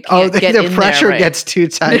like they Oh, can't get the in pressure there, right? gets too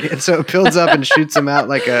tight, and so it builds up and shoots them out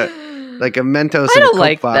like a Mentos. I in a don't Coke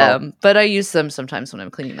like bottle. them, but I use them sometimes when I'm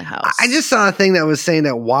cleaning the house. I just saw a thing that was saying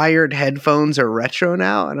that wired headphones are retro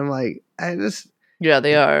now, and I'm like, yeah,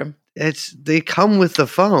 they are. they come with the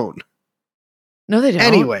phone. No, they don't.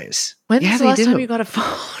 Anyways, when's yeah, the they last time do. you got a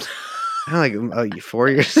phone? I'm like 4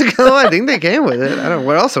 years ago. I think they came with it. I don't know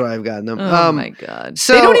what else would I have gotten them. Oh my god!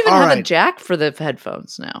 so, they don't even all have a right. jack for the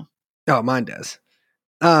headphones now. Oh, mine does.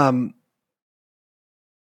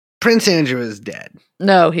 Prince Andrew is dead.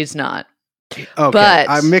 No, he's not. Okay, But-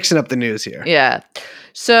 I'm mixing up the news here. Yeah.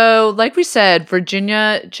 So, like we said,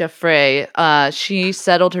 Virginia Giuffre, she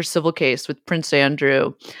settled her civil case with Prince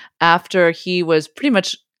Andrew after he was pretty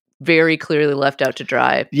much very clearly left out to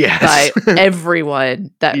dry Yes. by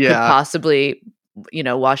everyone that could Yeah. possibly,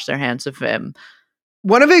 wash their hands of him.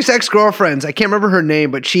 One of his ex-girlfriends, I can't remember her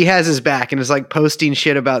name, but she has his back and is like posting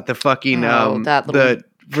shit about the fucking that the little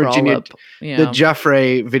Virginia trollop, the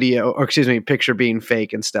Giuffre video, or excuse me, picture being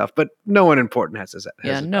fake and stuff. But no one important has his.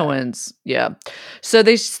 So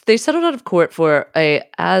they settled out of court for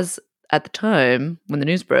as at the time when the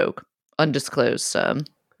news broke, undisclosed sum.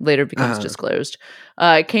 Later becomes disclosed.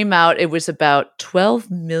 It came out. It was about £12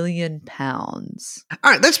 million. All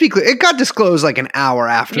right, let's be clear. It got disclosed like an hour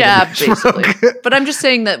after. Yeah, the news broke. basically. But I'm just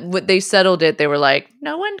saying that when they settled it, they were like,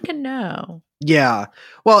 no one can know. Yeah.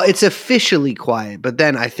 Well, it's officially quiet, but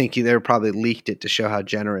then I think they probably leaked it to show how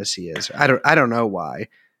generous he is. I don't know why,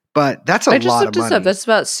 but that's a I just lot looked of this money. up. That's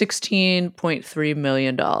about $16.3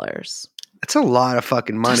 million. That's a lot of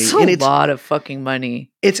fucking money. That's a lot of fucking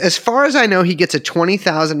money. It's, as far as I know, he gets a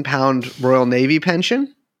 20,000 pound Royal Navy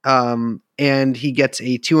pension, and he gets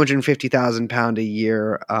a 250,000 pound a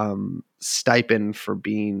year stipend for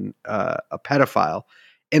being a pedophile.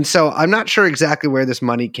 And so I'm not sure exactly where this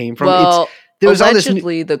money came from. Well, there was all this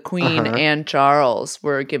allegedly the Queen and Charles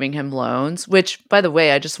were giving him loans, which, by the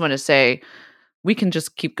way, I just want to say, we can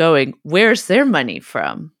just keep going. Where's their money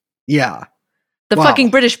from? Yeah. The Wow. fucking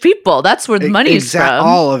British people. That's where the money's from.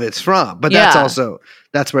 All of it's from. But that's Yeah. also,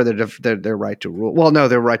 that's where their right to rule. Well, no,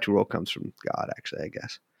 their right to rule comes from God, actually, I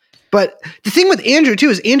guess. But the thing with Andrew, too,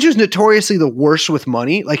 is Andrew's notoriously the worst with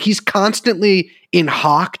money. Like, he's constantly in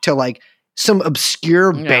hock to, like, some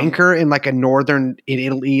obscure banker in, like, in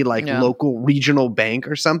Italy, like, local regional bank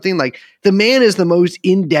or something. Like, the man is the most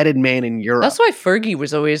indebted man in Europe. That's why Fergie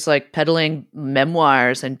was always, like, peddling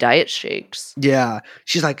memoirs and diet shakes. Yeah.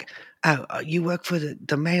 She's like, oh, you work for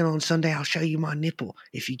the Mail on Sunday, I'll show you my nipple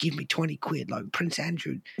if you give me 20 quid. Like, Prince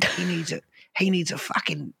Andrew, he needs a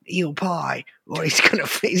fucking eel pie, or he's gonna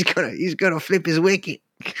flip his wicket.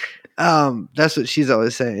 That's what she's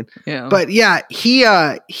always saying. Yeah. But yeah, he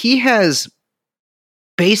has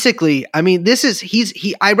basically, I mean,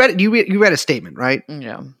 I read it. You read a statement, right?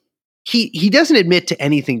 Yeah. He doesn't admit to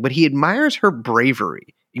anything, but he admires her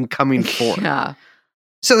bravery in coming forward. Yeah.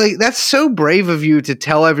 So, like, that's so brave of you to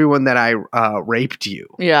tell everyone that I raped you.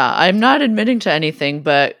 Yeah, I'm not admitting to anything,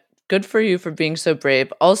 but good for you for being so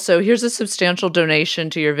brave. Also, here's a substantial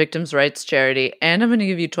donation to your victims' rights charity, and I'm going to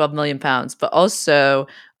give you £12 million. But also,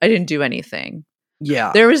 I didn't do anything.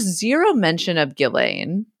 Yeah. There was zero mention of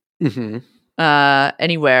Ghislaine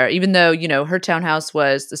anywhere, even though, her townhouse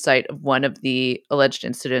was the site of one of the alleged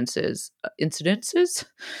incidents of abuse.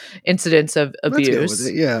 Let's go with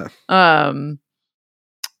it, yeah.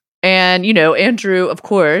 And, Andrew, of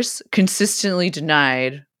course, consistently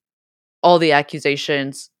denied all the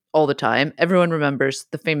accusations all the time. Everyone remembers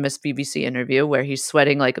the famous BBC interview where he's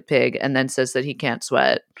sweating like a pig and then says that he can't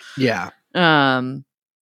sweat. Yeah.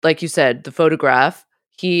 Like you said, the photograph,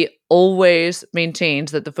 he always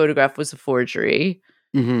maintains that the photograph was a forgery.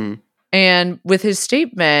 Mm-hmm. And with his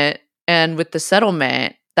statement and with the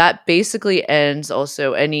settlement, that basically ends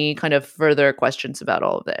also any kind of further questions about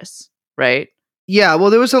all of this, right? Yeah, well,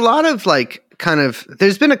 there was a lot of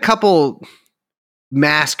there's been a couple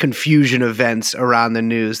mass confusion events around the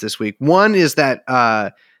news this week. One is that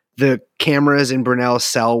the cameras in Brunel's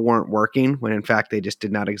cell weren't working when in fact they just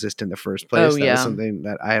did not exist in the first place. Oh, That yeah. was something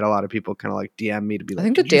that I had a lot of people kind of like DM me to be I like,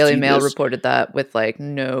 think the "Did you Daily see Mail this?" reported that with like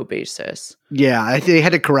no basis. Yeah, I think they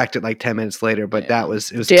had to correct it like 10 minutes later, but Yeah. it was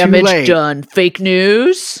too Damage late. done. Fake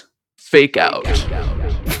news. Fake out.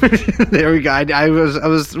 There we go. I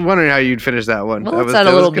was wondering how you'd finish that one. Well, That let's was- add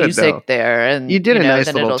that a was little good, music though. there, and You did a nice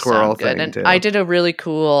then little it'll twirl sound good. thing, And too. I did a really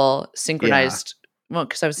cool synchronized. Well,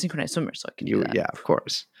 because I was a synchronized swimmer, so I can do that. Yeah, of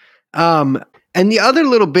course. And the other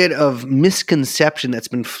little bit of misconception that's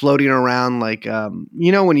been floating around, like,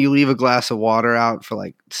 when you leave a glass of water out for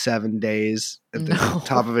like 7 days at the No.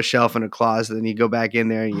 top of a shelf in a closet, then you go back in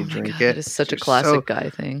there and you Oh my drink God, it. That is such a You're classic guy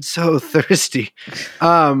thing. So thirsty.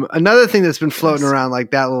 Another thing that's been floating around,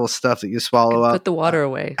 like that little stuff that you swallow up, Put the water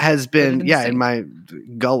away. has Put it been in the in sink. my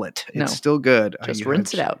gullet. No. It's still good. Just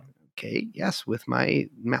rinse it out. Okay, yes, with my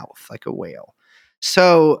mouth like a whale.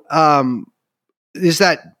 So, is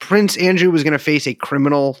that Prince Andrew was going to face a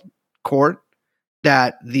criminal court,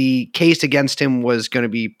 that the case against him was going to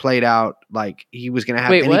be played out like he was going to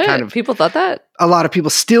have Wait, any what? kind of. People thought that? A lot of people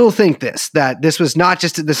still think that this was not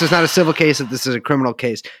a civil case, that this is a criminal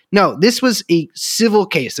case. No, this was a civil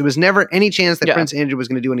case. There was never any chance that Prince Andrew was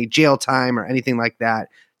going to do any jail time or anything like that.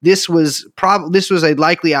 This was a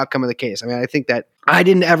likely outcome of the case. I mean, I think that I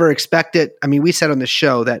didn't ever expect it. I mean, we said on the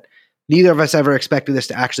show that neither of us ever expected this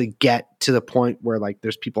to actually get to the point where like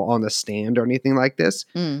there's people on the stand or anything like this.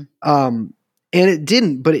 Mm. And it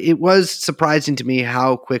didn't, but it was surprising to me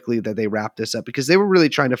how quickly that they wrapped this up, because they were really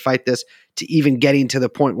trying to fight this to even getting to the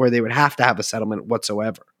point where they would have to have a settlement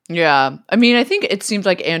whatsoever. Yeah. I mean, I think it seemed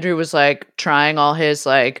like Andrew was like trying all his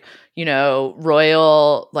like,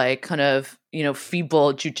 royal, like kind of,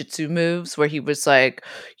 feeble jujitsu moves where he was like,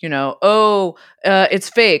 it's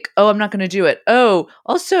fake. Oh, I'm not going to do it. Oh,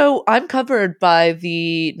 also, I'm covered by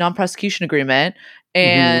the non-prosecution agreement.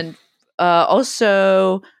 And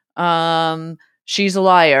also, she's a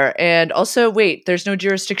liar. And also, wait, there's no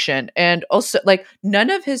jurisdiction. And also, like, none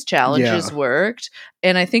of his challenges worked.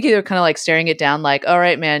 And I think they were kind of like staring it down, like, all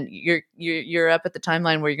right, man, you're up at the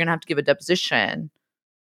timeline where you're gonna have to give a deposition.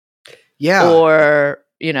 Yeah. Or,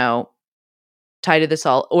 tie to this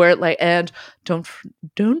all, or like, and don't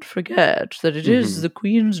forget that it is the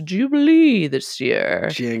Queen's Jubilee this year.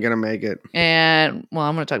 She ain't gonna make it. And well,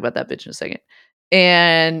 I'm gonna talk about that bitch in a second.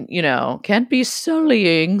 And, can't be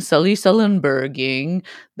Sullenberging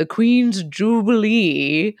the Queen's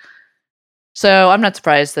Jubilee. So I'm not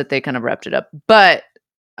surprised that they kind of wrapped it up. But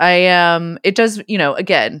it does,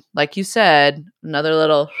 again, like you said, another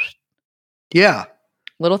little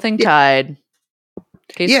thing tied.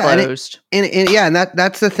 Case closed. And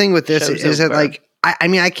that's the thing with this Show's is that over. like, I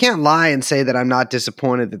mean, I can't lie and say that I'm not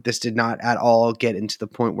disappointed that this did not at all get into the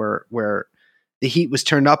point where the heat was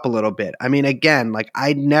turned up a little bit. I mean, again, like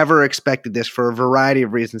I never expected this for a variety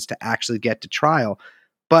of reasons to actually get to trial,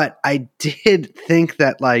 but I did think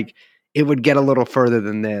that like it would get a little further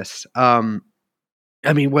than this. I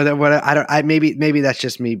mean, maybe that's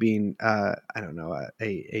just me being, a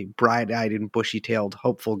bright-eyed and bushy-tailed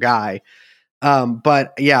hopeful guy.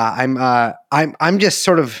 But yeah, I'm just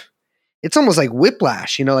sort of, it's almost like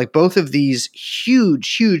whiplash, like both of these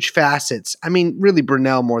huge facets. I mean, really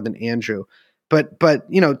Brunel more than Andrew. But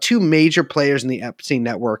two major players in the Epstein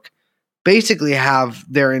network basically have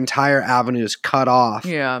their entire avenues cut off.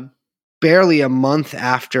 Yeah. Barely a month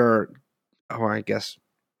after,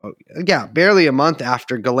 barely a month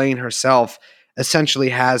after Ghislaine herself essentially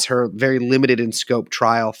has her very limited in scope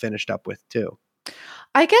trial finished up with too.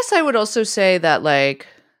 I guess I would also say that like,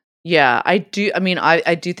 yeah, I do. I mean,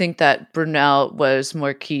 I do think that Brunel was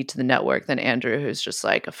more key to the network than Andrew, who's just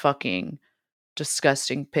like a fucking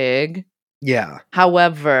disgusting pig. Yeah.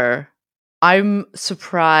 However, I'm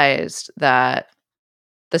surprised that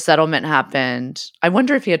the settlement happened. I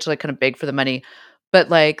wonder if he had to like kind of beg for the money, but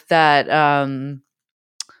like that,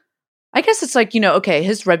 I guess it's like, okay,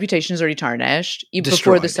 his reputation is already tarnished even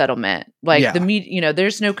before the settlement. Like the media,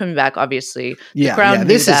 there's no coming back, obviously. The Crown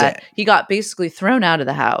knew that. He got basically thrown out of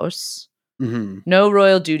the house. Mm-hmm. No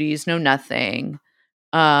royal duties, no nothing.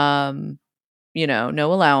 No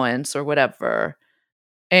allowance or whatever.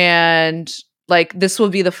 And like this will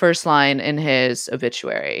be the first line in his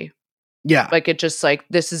obituary. Yeah. Like it just like,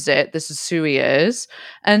 this is it. This is who he is.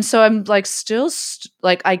 And so I'm like still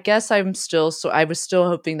I guess I was still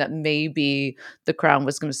hoping that maybe the Crown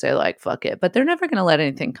was going to say like, fuck it. But they're never going to let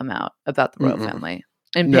anything come out about the royal family.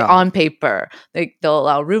 and No. on paper. They'll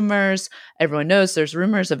allow rumors. Everyone knows there's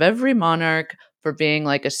rumors of every monarch for being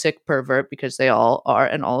like a sick pervert, because they all are,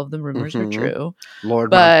 and all of the rumors are Mhm. true. Lord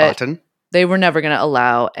But Mountbatten. they were never going to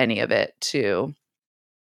allow any of it to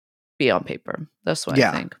be on paper. That's what I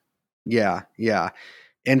Yeah. think. Yeah, yeah.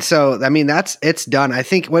 And so, I mean, it's done. I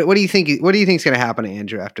think. What do you think? What do you think is going to happen to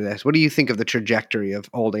Andrew after this? What do you think of the trajectory of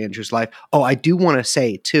old Andrew's life? Oh, I do want to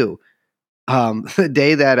say too, the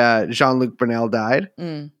day that Jean-Luc Brunel died,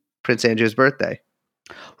 Mm. Prince Andrew's birthday.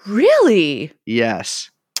 Really? Yes,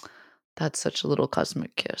 That's such a little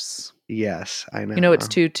cosmic kiss. yes, I know. You know, it's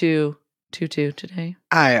 2-2 today.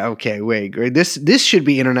 Okay, wait, great. This should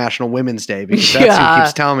be International Women's Day, because that's Yeah. who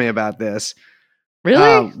keeps telling me about this.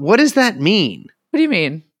 Really? What does that mean? What do you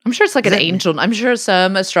mean? I'm sure it's like Does an that- angel. I'm sure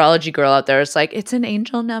some astrology girl out there is like, it's an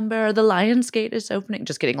angel number. The Lionsgate is opening.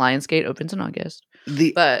 Just kidding. Lionsgate opens in August.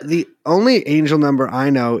 But- The only angel number I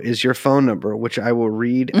know is your phone number, which I will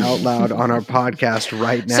read out loud on our podcast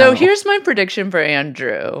right now. So here's my prediction for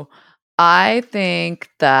Andrew. I think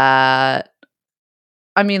that,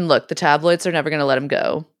 I mean, look, the tabloids are never going to let him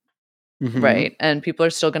go, Mhm. right? And people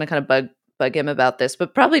are still going to kind of bug him about this,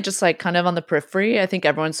 but probably just like kind of on the periphery. I think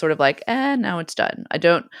everyone's sort of like, now it's done. I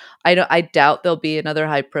doubt there'll be another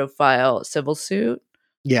high profile civil suit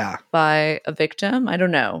Yeah. by a victim. I don't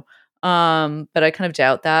know. But I kind of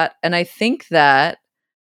doubt that. And I think that,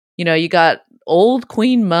 you got old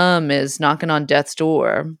Queen Mum is knocking on death's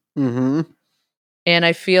door. Mm-hmm. And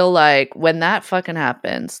I feel like when that fucking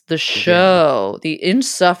happens, the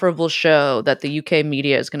insufferable show that the UK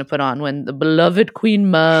media is going to put on when the beloved Queen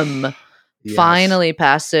Mum Yes. finally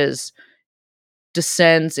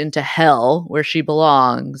descends into hell where she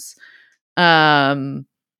belongs,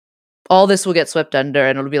 all this will get swept under,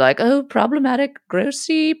 and it'll be like, oh, problematic,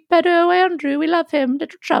 grossy pedo Andrew, we love him,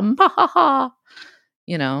 little chum, ha ha ha.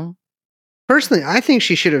 Personally, I think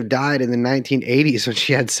she should have died in the 1980s when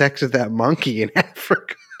she had sex with that monkey in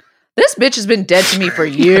Africa. This bitch has been dead to me for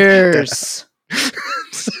years.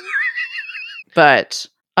 But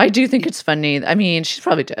I do think it's funny. I mean, she's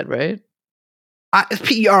probably dead, right?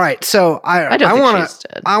 All right, so I don't think want she's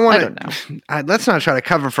dead. I I want don't know. Let's not try to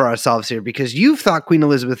cover for ourselves here, because you've thought Queen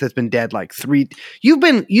Elizabeth has been dead like 3. You've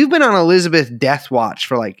been on Elizabeth death watch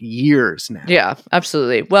for like years now. Yeah,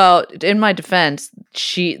 absolutely. Well, in my defense,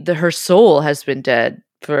 her soul has been dead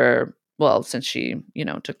since she,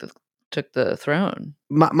 took the throne.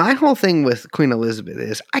 My whole thing with Queen Elizabeth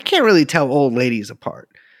is I can't really tell old ladies apart.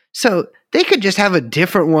 So they could just have a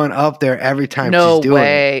different one up there every time she's doing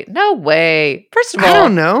it. No way. First of all, I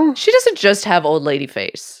don't know. she doesn't just have old lady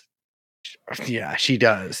face. Yeah, she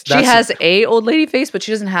does. She has a old lady face, but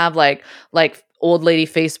she doesn't have like old lady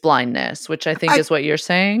face blindness, which I think is what you're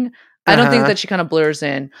saying. I don't think that she kind of blurs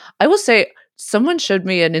in. I will say, someone showed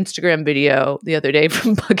me an Instagram video the other day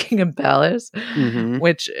from Buckingham Palace,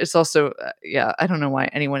 which is also, I don't know why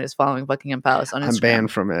anyone is following Buckingham Palace on Instagram. I'm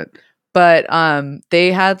banned from it. But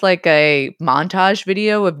they had like a montage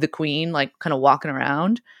video of the Queen like kind of walking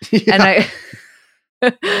around. Yeah. And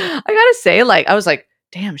I gotta say, like, I was like,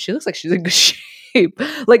 damn, she looks like she's in good shape.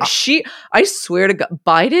 Like I swear to God,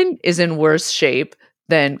 Biden is in worse shape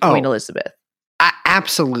than Queen Elizabeth.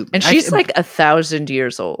 Absolutely. And she's like 1,000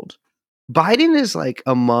 years old. Biden is like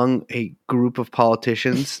among a group of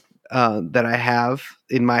politicians that I have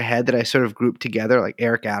in my head that I sort of group together. Like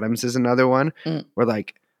Eric Adams is another one where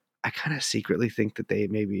like I kind of secretly think that they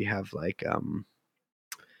maybe have like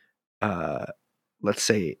let's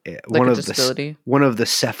say one of the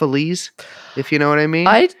cephalies, if you know what I mean.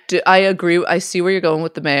 I agree. I see where you're going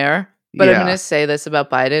with the mayor. But I'm going to say this about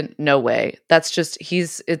Biden. No way. That's just,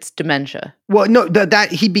 it's dementia. Well, no,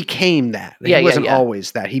 that he became that. He wasn't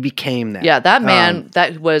always that. He became that. Yeah, that man,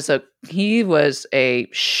 he was a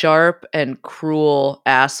sharp and cruel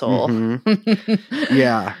asshole. Mm-hmm.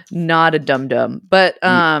 Yeah. Not a dum-dum. But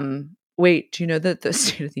wait, do you know that the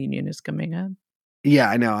State of the Union is coming up? Yeah,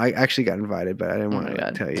 I know. I actually got invited, but I didn't want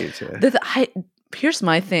to tell you to. Here's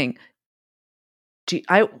my thing.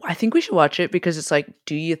 I think we should watch it because it's like,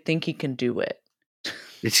 do you think he can do it?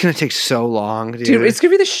 It's going to take so long, dude. It's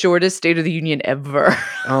going to be the shortest State of the Union ever.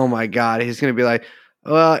 Oh my God. He's going to be like,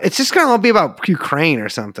 it's just going to be about Ukraine or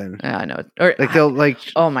something. Yeah, I know. Or like they'll like.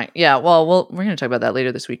 Oh my. Yeah. Well, we're going to talk about that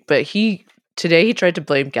later this week. But today he tried to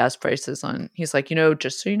blame gas prices on. He's like,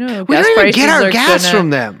 just so you know, we gas don't prices even get our gas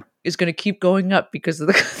from them. Is going to keep going up because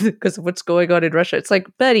of what's going on in Russia. It's like,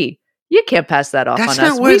 Betty, you can't pass that off on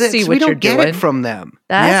us. We see what you're doing. We don't get it from them.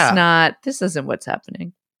 This isn't what's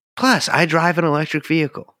happening. Plus, I drive an electric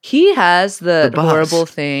vehicle. He has the horrible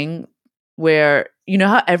thing where, you know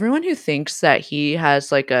how everyone who thinks that he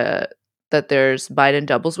has like a that there's Biden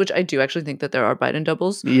doubles, which I do actually think that there are Biden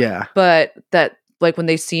doubles, Yeah. but that like when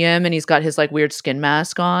they see him and he's got his like weird skin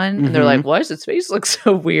mask on and they're like, why does his face look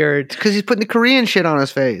so weird? Because he's putting the Korean shit on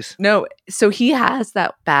his face. No, so he has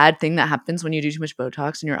that bad thing that happens when you do too much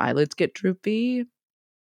Botox and your eyelids get droopy.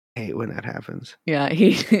 I hate when that happens. Yeah,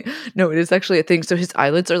 no, it is actually a thing. So his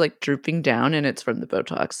eyelids are like drooping down and it's from the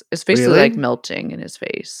Botox. It's basically Really? like melting in his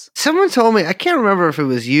face. Someone told me, I can't remember if it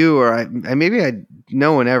was you or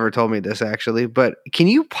no one ever told me this actually, but can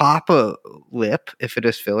you pop a lip if it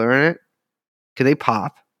has filler in it? Can they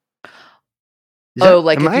pop?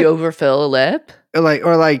 Like if you overfill a lip? Or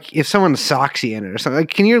like if someone socks you in it or something. Like,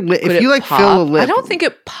 can your lip, Could if you it like pop? fill a lip? I don't think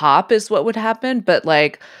it pop is what would happen, but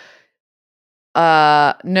like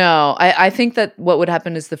no, I think that what would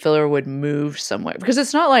happen is the filler would move somewhere because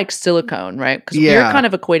it's not like silicone, right? Because we're kind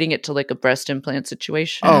of equating it to like a breast implant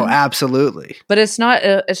situation. Oh, absolutely. But it's not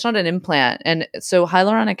an implant, and so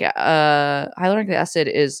hyaluronic acid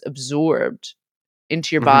is absorbed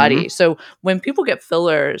into your body. So when people get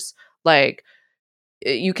fillers, like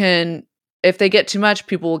you can, if they get too much,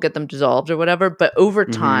 people will get them dissolved or whatever. But over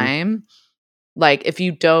time, like if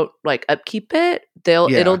you don't like upkeep it,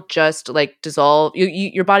 it'll just like dissolve.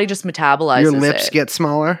 Your body just metabolizes. Your lips get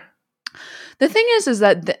smaller. The thing is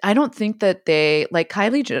that I don't think that they like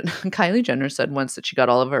Kylie Jenner said once that she got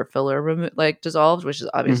all of her filler dissolved, which is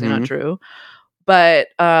obviously not true. But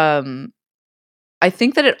I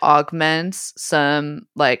think that it augments some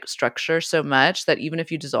like structure so much that even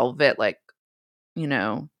if you dissolve it, like, you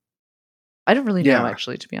know, I don't really know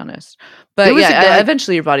actually, to be honest. But yeah,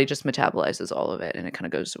 eventually your body just metabolizes all of it and it kind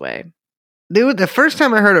of goes away. The first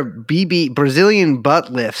time I heard of Brazilian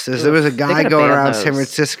butt lifts is there was a guy going around San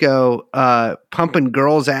Francisco pumping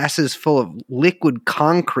girls' asses full of liquid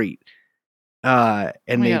concrete, and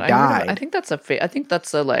they died. I think that's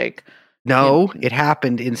a like. No, it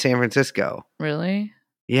happened in San Francisco. Really?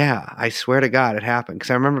 Yeah, I swear to God it happened.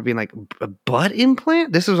 Because I remember being like, a butt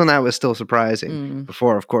implant? This was when that was still surprising.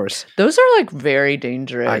 Before, of course. Those are like very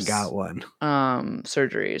dangerous. I got one.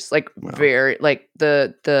 Surgeries. Like very, like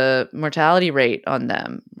the mortality rate on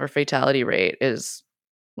them or fatality rate is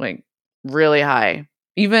like really high.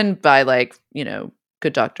 Even by like, you know,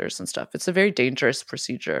 good doctors and stuff. It's a very dangerous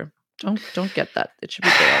procedure. Don't get that. It should be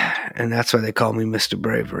banned. And that's why they call me Mr.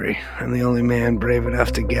 Bravery. I'm the only man brave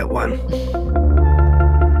enough to get one.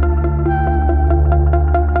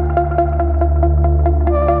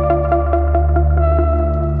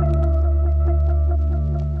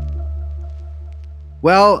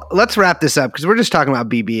 Well, let's wrap this up because we're just talking about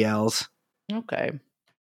BBLs. Okay.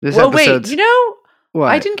 Wait, you know, what?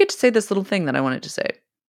 I didn't get to say this little thing that I wanted to say.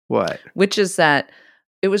 What? Which is that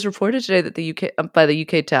it was reported today that by the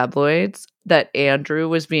UK tabloids that Andrew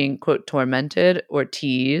was being, quote, tormented or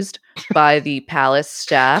teased by the palace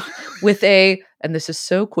staff with and this is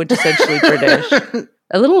so quintessentially British,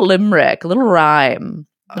 a little limerick, a little rhyme,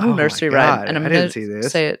 a little nursery rhyme. And I'm going to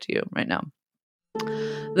say it to you right now.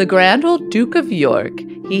 The grand old Duke of York,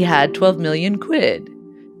 he had 12 million quid.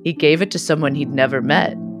 He gave it to someone he'd never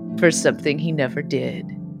met for something he never did.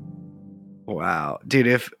 Wow. Dude,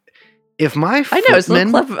 if my I know, it's a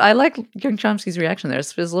little clever. I like Young Chomsky's reaction there.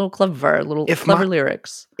 It's a little clever, clever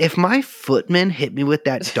lyrics. If my footman hit me with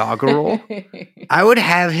that doggerel, I would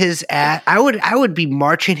have his ass. I would be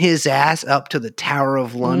marching his ass up to the Tower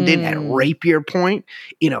of London at rapier point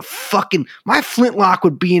in a fucking. My flintlock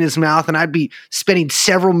would be in his mouth, and I'd be spending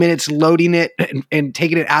several minutes loading it and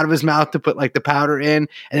taking it out of his mouth to put like the powder in,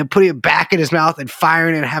 and then putting it back in his mouth and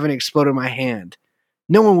firing it and having it explode in my hand.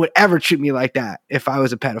 No one would ever treat me like that if I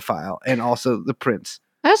was a pedophile and also the prince.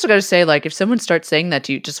 I also got to say, like, if someone starts saying that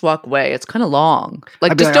to you, just walk away. It's kind of long.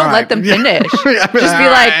 Like, just don't let them finish. Just be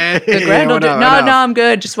like, the grand old, no, I'm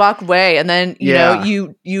good. Just walk away. And then, you know,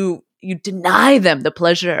 you deny them the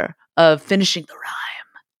pleasure of finishing the rhyme.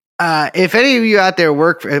 If any of you out there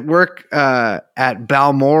work at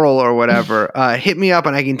Balmoral or whatever, hit me up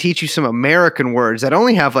and I can teach you some American words that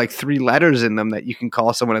only have like 3 letters in them that you can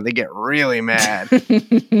call someone and they get really mad.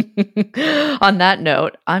 On that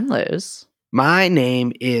note, I'm Liz. My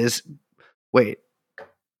name is. Wait.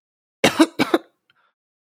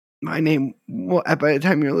 My name. By the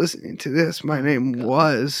time you're listening to this, my name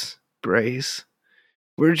was Brace.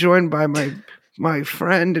 We're joined by my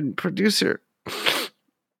friend and producer.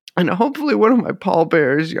 And hopefully one of my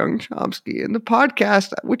pallbearers, Young Chomsky, in the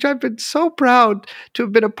podcast, which I've been so proud to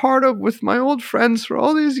have been a part of with my old friends for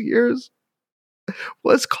all these years,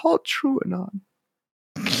 was called True Anon.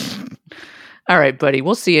 All right, buddy.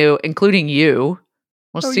 We'll see you, including you.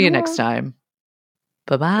 We'll see you next time.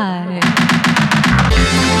 Bye-bye.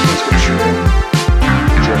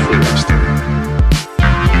 Jeffrey Epstein.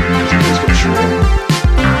 Jeffrey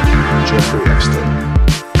Epstein.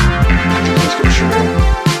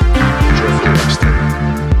 Jeffrey Epstein.